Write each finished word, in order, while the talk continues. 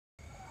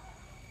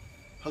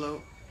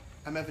Hello,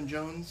 I'm Evan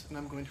Jones, and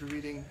I'm going to be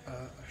reading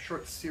a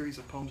short series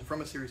of poems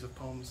from a series of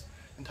poems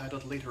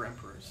entitled Later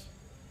Emperors.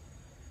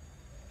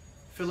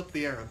 Philip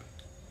the Arab.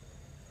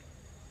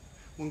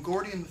 When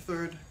Gordian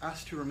III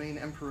asked to remain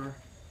emperor,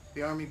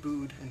 the army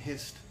booed and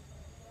hissed.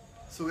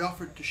 So he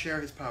offered to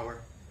share his power,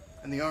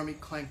 and the army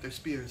clanked their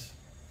spears.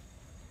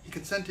 He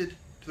consented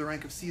to the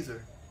rank of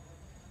Caesar,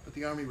 but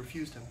the army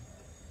refused him.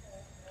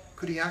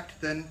 Could he act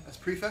then as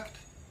prefect?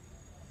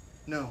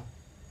 No,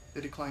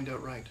 they declined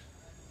outright.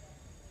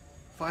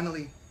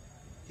 Finally,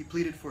 he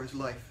pleaded for his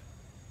life.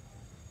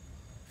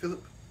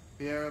 Philip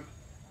the Arab,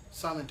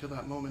 silent till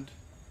that moment,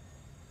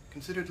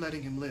 considered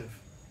letting him live.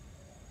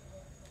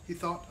 He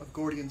thought of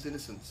Gordian's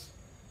innocence,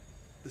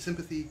 the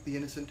sympathy the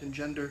innocent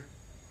engender,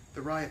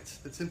 the riots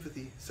that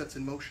sympathy sets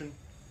in motion,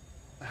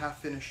 the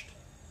half-finished,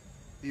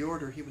 the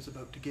order he was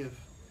about to give.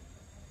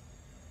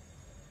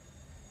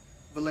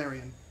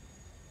 Valerian.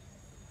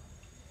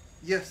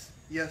 Yes,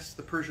 yes,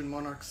 the Persian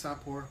monarch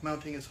Sapor,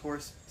 mounting his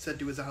horse, said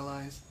to his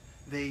allies,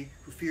 they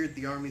who feared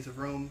the armies of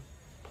Rome,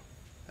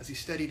 as he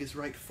steadied his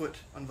right foot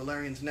on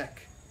Valerian's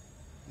neck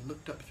and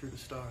looked up through the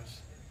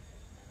stars.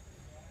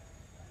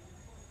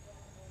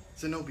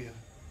 Zenobia.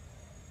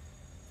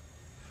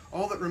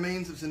 All that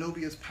remains of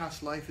Zenobia's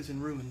past life is in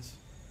ruins.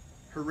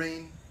 Her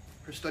reign,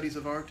 her studies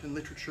of art and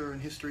literature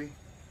and history,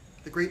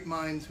 the great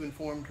minds who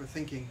informed her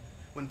thinking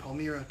when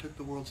Palmyra took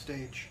the world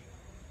stage.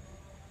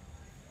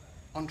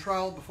 On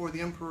trial before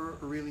the Emperor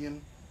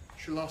Aurelian,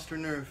 she lost her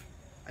nerve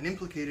and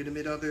implicated,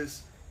 amid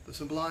others, the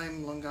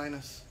sublime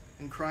Longinus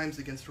in crimes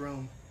against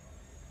Rome.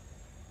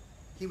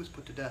 He was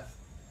put to death.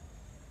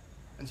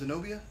 And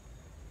Zenobia?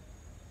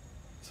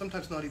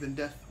 Sometimes not even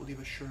death will leave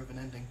us sure of an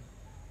ending.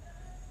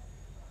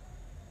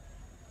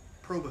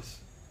 Probus.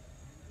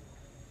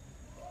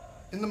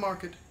 In the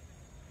market,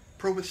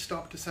 Probus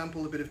stopped to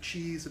sample a bit of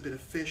cheese, a bit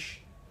of fish,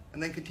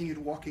 and then continued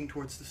walking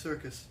towards the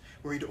circus,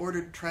 where he'd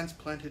ordered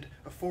transplanted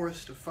a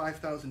forest of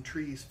 5,000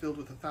 trees filled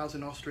with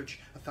 1,000 ostrich,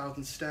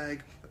 1,000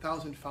 stag,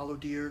 1,000 fallow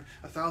deer,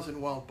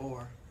 1,000 wild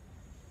boar.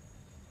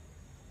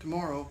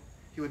 Tomorrow,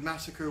 he would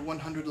massacre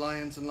 100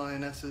 lions and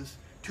lionesses,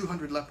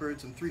 200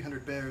 leopards, and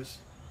 300 bears.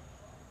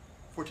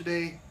 For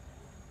today,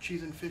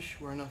 cheese and fish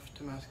were enough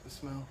to mask the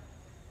smell.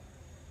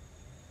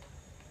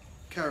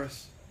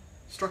 Carus,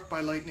 struck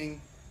by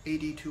lightning,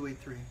 AD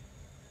 283.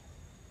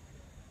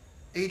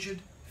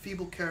 Aged,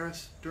 feeble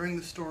Carus, during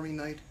the stormy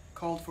night,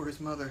 called for his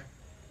mother,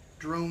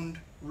 droned,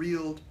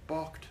 reeled,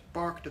 balked,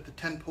 barked at the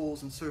tent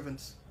poles and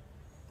servants.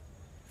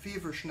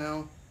 Feverish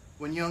now,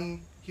 when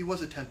young, he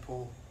was a tent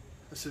pole,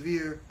 a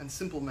severe and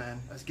simple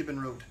man, as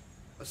Gibbon wrote,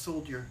 a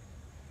soldier,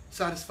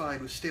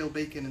 satisfied with stale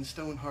bacon and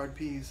stone-hard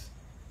peas.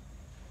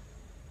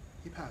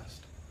 He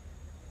passed.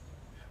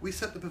 We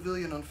set the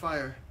pavilion on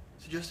fire,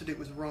 suggested it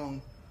was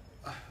wrong,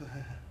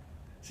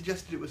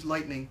 suggested it was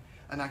lightning,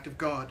 an act of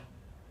God.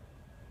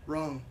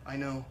 Wrong, I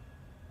know,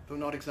 though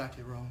not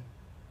exactly wrong.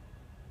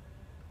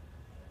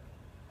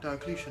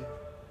 Diocletian.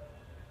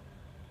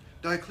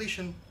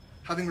 Diocletian,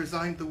 having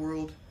resigned the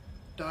world,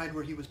 died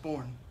where he was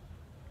born.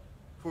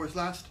 For his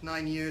last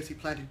 9 years he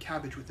planted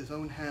cabbage with his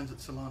own hands at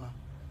Salona.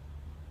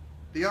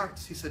 The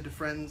arts, he said to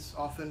friends,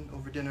 often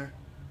over dinner,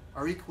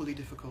 are equally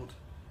difficult,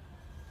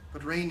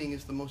 but reigning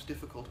is the most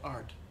difficult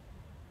art.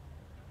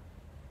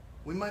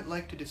 We might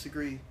like to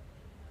disagree,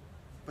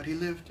 but he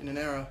lived in an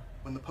era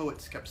when the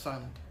poets kept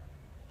silent.